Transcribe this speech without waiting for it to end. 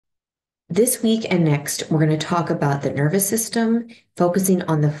This week and next, we're going to talk about the nervous system, focusing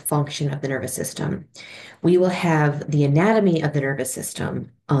on the function of the nervous system. We will have the anatomy of the nervous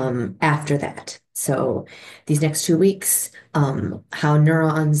system after that. So these next 2 weeks, how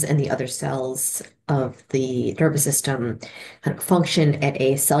neurons and the other cells of the nervous system kind of function at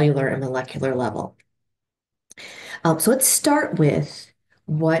a cellular and molecular level. So let's start with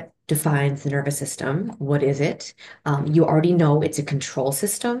what defines the nervous system. What is it? You already know it's a control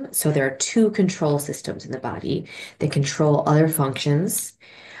system. So there are two control systems in the body that control other functions.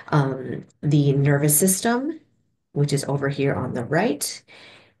 The nervous system, which is over here on the right,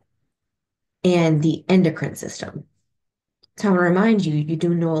 and the endocrine system. So I want to remind you, you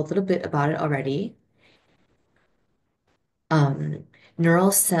do know a little bit about it already. Um,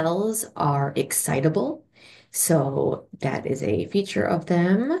 Neural cells are excitable. So that is a feature of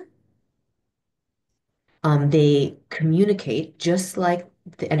them. They communicate just like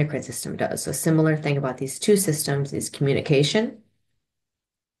the endocrine system does. So similar thing about these two systems is communication.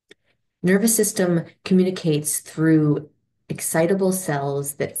 Nervous system communicates through excitable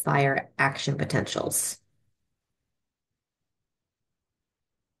cells that fire action potentials.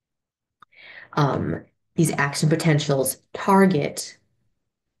 Um, these action potentials target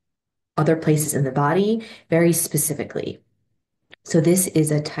other places in the body very specifically. So this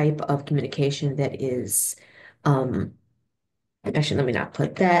is a type of communication that is, um, actually, let me not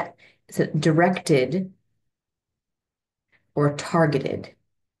put that. It's a directed or targeted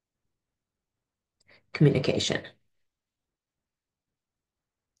communication.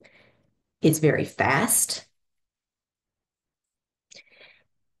 It's very fast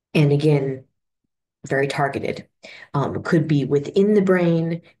and again, very targeted. Could be within the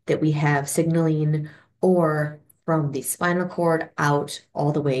brain that we have signaling or from the spinal cord out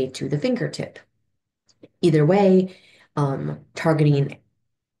all the way to the fingertip. Either way, targeting,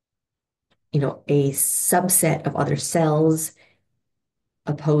 a subset of other cells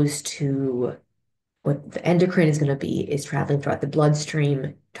opposed to what the endocrine is going to be is traveling throughout the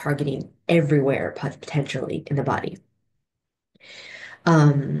bloodstream, targeting everywhere potentially in the body.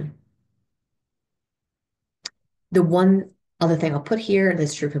 Um, The one other thing I'll put here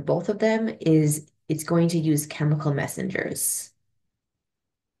that's true for both of them is it's going to use chemical messengers.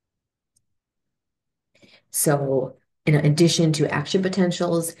 So in addition to action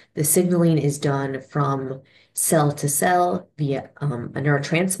potentials, the signaling is done from cell to cell via a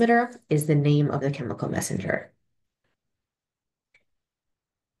neurotransmitter is the name of the chemical messenger,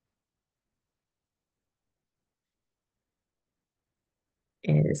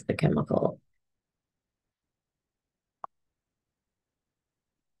 is the chemical.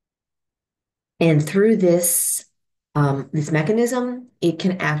 And through this mechanism, it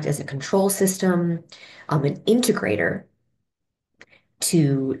can act as a control system, an integrator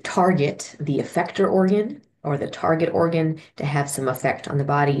to target the effector organ or the target organ to have some effect on the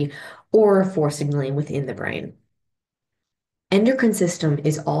body or for signaling within the brain. Endocrine system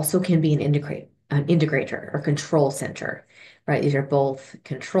is also can be an integrator or control center, right? These are both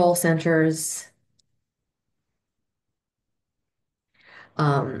control centers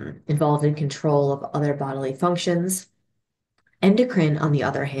involved in control of other bodily functions. Endocrine, on the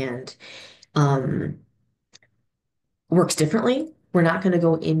other hand, um, works differently. We're not going to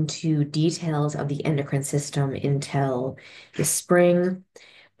go into details of the endocrine system until the spring,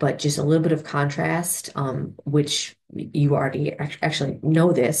 but just a little bit of contrast, which you already actually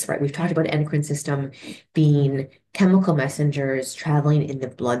know this, right? We've talked about endocrine system being chemical messengers traveling in the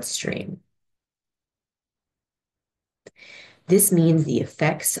bloodstream. This means the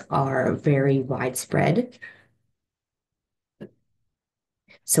effects are very widespread.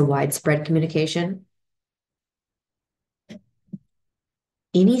 So widespread communication.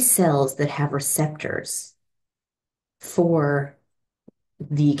 Any cells that have receptors for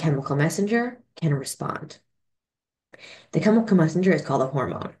the chemical messenger can respond. The chemical messenger is called a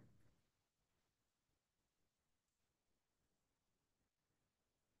hormone.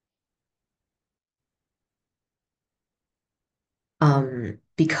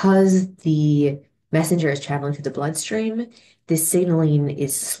 Because the messenger is traveling through the bloodstream, this signaling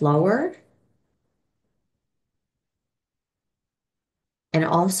is slower and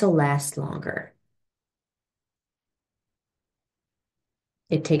also lasts longer.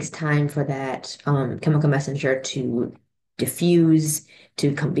 It takes time for that chemical messenger to diffuse,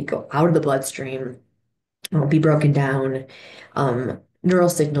 to go out of the bloodstream, be broken down. Neural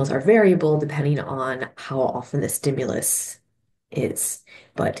signals are variable depending on how often the stimulus is,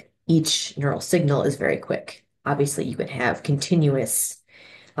 but each neural signal is very quick. Obviously, you can have continuous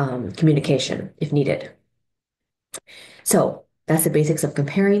communication if needed. So That's the basics of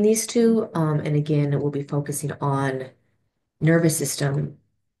comparing these two. And again, we'll be focusing on nervous system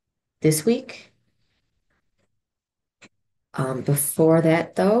this week. Before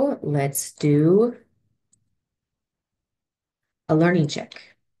that, though, let's do a learning check.